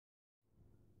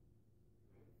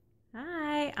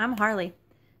Hi, I'm Harley.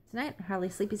 Tonight, Harley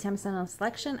Sleepytime Cinema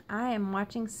Selection, I am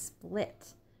watching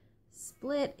Split.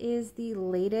 Split is the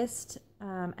latest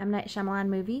M. Night Shaymalan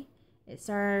movie. It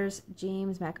stars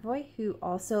James McAvoy, who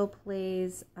also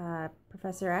plays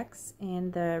Professor X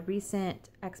in the recent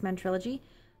X-Men trilogy.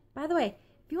 By the way,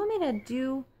 if you want me to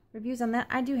do reviews on that,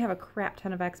 I do have a crap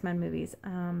ton of X-Men movies.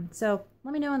 So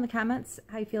let me know in the comments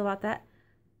how you feel about that.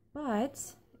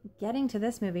 But getting to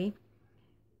this movie,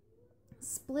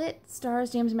 Split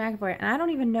stars James McAvoy, and I don't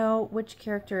even know which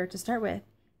character to start with.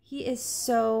 He is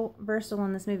so versatile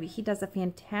in this movie. He does a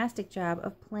fantastic job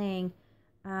of playing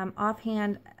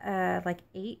offhand like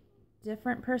 8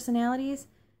 different personalities.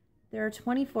 There are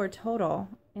 24 total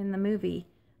in the movie,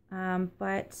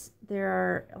 but there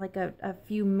are like a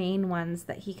few main ones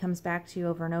that he comes back to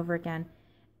over and over again.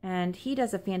 And he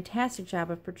does a fantastic job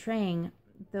of portraying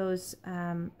those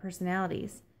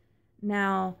personalities.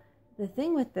 Now, the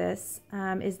thing with this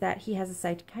is that he has a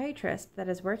psychiatrist that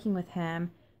is working with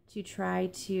him to try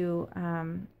to,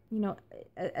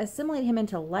 assimilate him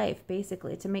into life,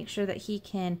 basically, to make sure that he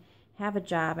can have a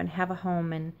job and have a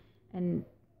home and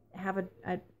have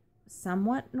a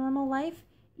somewhat normal life,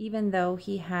 even though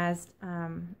he has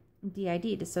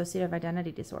DID, dissociative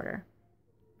identity disorder.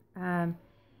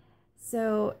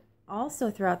 So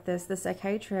also throughout this, the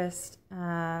psychiatrist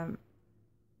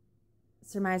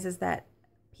surmises that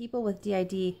people with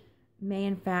DID may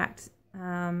in fact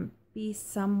be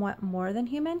somewhat more than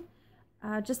human,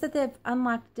 just that they've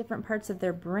unlocked different parts of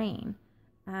their brain.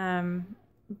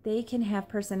 They can have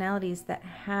personalities that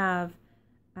have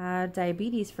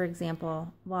diabetes, for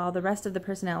example, while the rest of the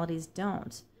personalities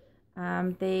don't.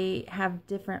 They have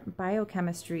different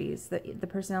biochemistries. The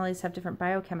personalities have different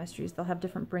biochemistries. They'll have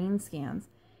different brain scans.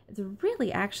 It's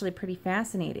really actually pretty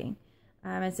fascinating.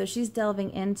 And so she's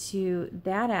delving into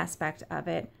that aspect of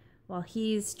it while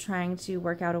he's trying to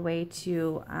work out a way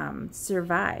to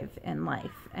survive in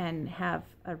life and have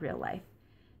a real life.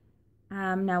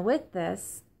 Now with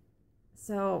this,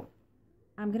 so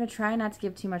I'm going to try not to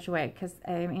give too much away because,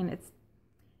 I mean, it's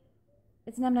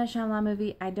an M. Night Shyamalan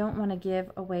movie. I don't want to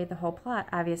give away the whole plot.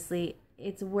 Obviously,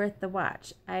 it's worth the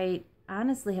watch. I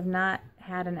honestly have not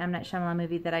had an M. Night Shyamalan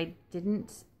movie that I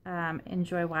didn't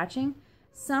enjoy watching.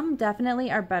 Some definitely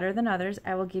are better than others.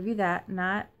 I will give you that.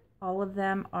 Not all of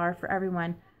them are for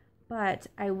everyone, but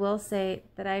I will say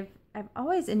that I've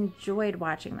always enjoyed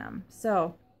watching them.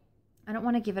 So I don't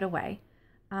want to give it away.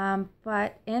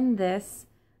 But in this,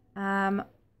 2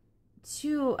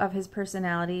 of his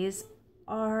personalities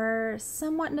are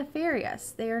somewhat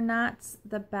nefarious. They are not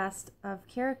the best of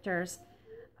characters,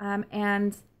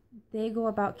 and they go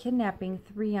about kidnapping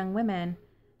 3 young women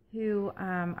who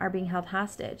are being held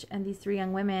hostage, and these 3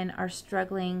 young women are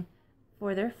struggling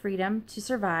for their freedom to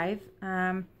survive.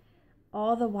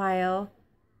 All the while,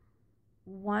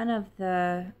 one of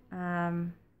the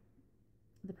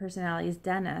personalities,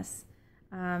 Dennis,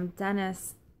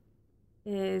 Dennis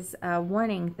is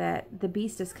warning that the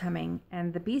beast is coming,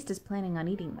 and the beast is planning on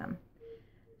eating them.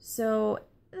 So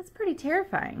that's pretty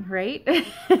terrifying, right?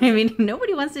 I mean,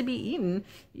 nobody wants to be eaten.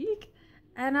 Eek.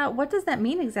 And what does that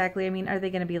mean exactly? I mean, are they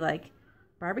going to be like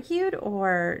barbecued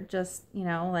or just,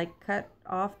 like cut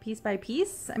off piece by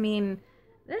piece? I mean,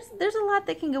 there's a lot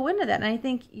that can go into that. And I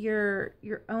think your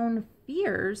own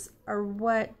fears are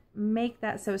what make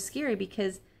that so scary,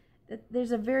 because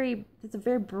it's a very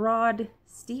broad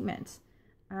statement.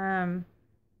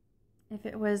 If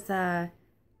it was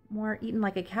more eaten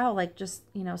like a cow, like just,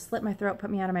 slit my throat, put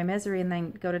me out of my misery, and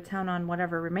then go to town on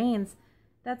whatever remains,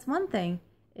 that's one thing.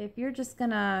 If you're just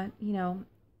gonna,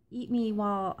 eat me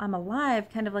while I'm alive,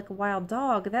 kind of like a wild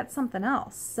dog, that's something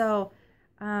else. So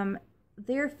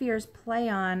their fears play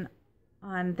on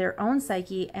their own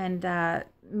psyche and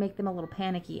make them a little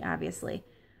panicky, obviously.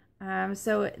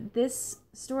 So this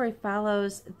story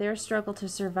follows their struggle to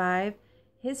survive,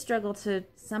 his struggle to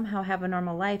somehow have a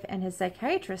normal life, and his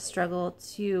psychiatrist's struggle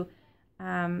to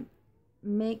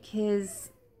make his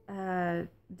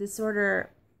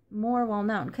disorder more well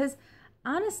known. Because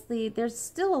honestly, there's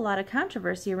still a lot of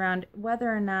controversy around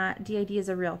whether or not DID is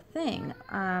a real thing.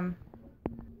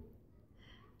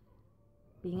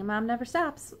 Being a mom never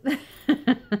stops.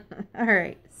 All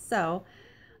right, so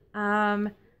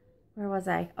where was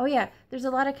I? Oh yeah, there's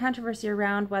a lot of controversy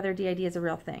around whether DID is a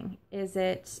real thing. Is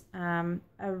it a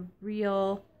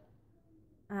real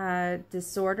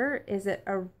disorder? Is it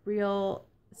a real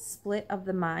split of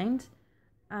the mind?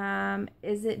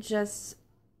 Is it just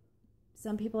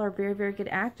some people are very, very good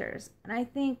actors? And I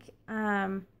think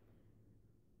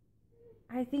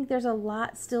there's a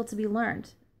lot still to be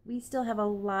learned. We still have a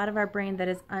lot of our brain that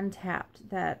is untapped,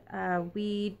 that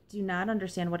we do not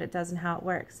understand what it does and how it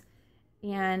works.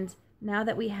 And now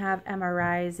that we have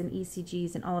MRIs and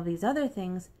ECGs and all of these other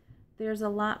things, there's a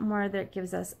lot more that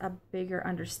gives us a bigger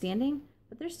understanding,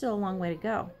 but there's still a long way to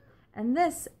go. And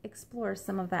this explores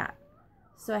some of that.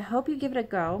 So I hope you give it a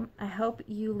go. I hope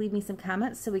you leave me some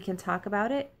comments so we can talk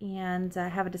about it and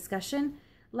have a discussion.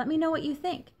 Let me know what you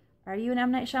think. Are you an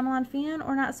M. Night Shyamalan fan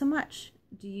or not so much?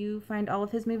 Do you find all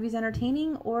of his movies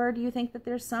entertaining, or do you think that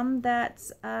there's some that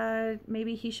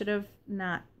maybe he should have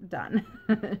not done?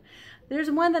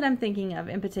 There's one that I'm thinking of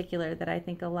in particular that I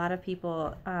think a lot of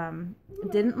people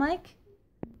didn't like.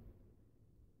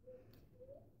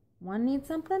 One needs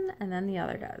something, and then the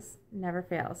other does. Never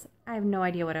fails. I have no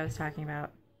idea what I was talking about.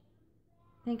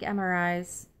 I think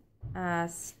MRIs,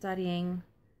 studying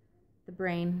the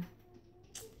brain,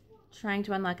 trying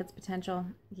to unlock its potential.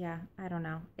 Yeah, I don't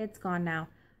know. It's gone now.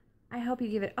 I hope you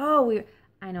give it...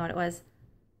 I know what it was.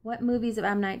 What movies of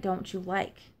M. Night don't you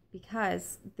like?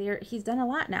 Because he's done a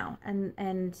lot now.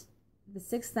 And The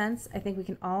Sixth Sense, I think we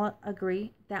can all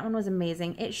agree, that one was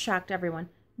amazing. It shocked everyone.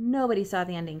 Nobody saw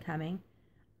the ending coming.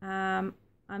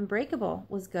 Unbreakable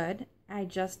was good. I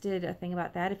just did a thing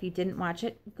about that. If you didn't watch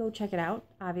it, go check it out,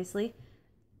 obviously.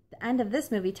 The end of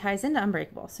this movie ties into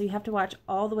Unbreakable, so you have to watch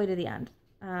all the way to the end.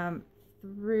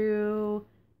 Through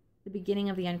the beginning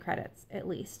of the end credits, at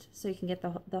least, so you can get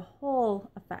the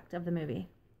whole effect of the movie.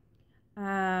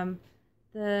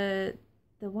 The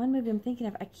one movie I'm thinking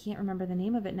of, I can't remember the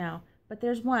name of it now, but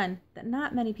there's one that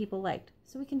not many people liked,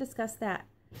 so we can discuss that.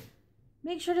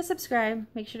 Make sure to subscribe.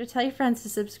 Make sure to tell your friends to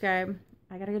subscribe.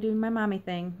 I gotta go do my mommy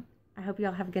thing. I hope you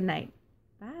all have a good night.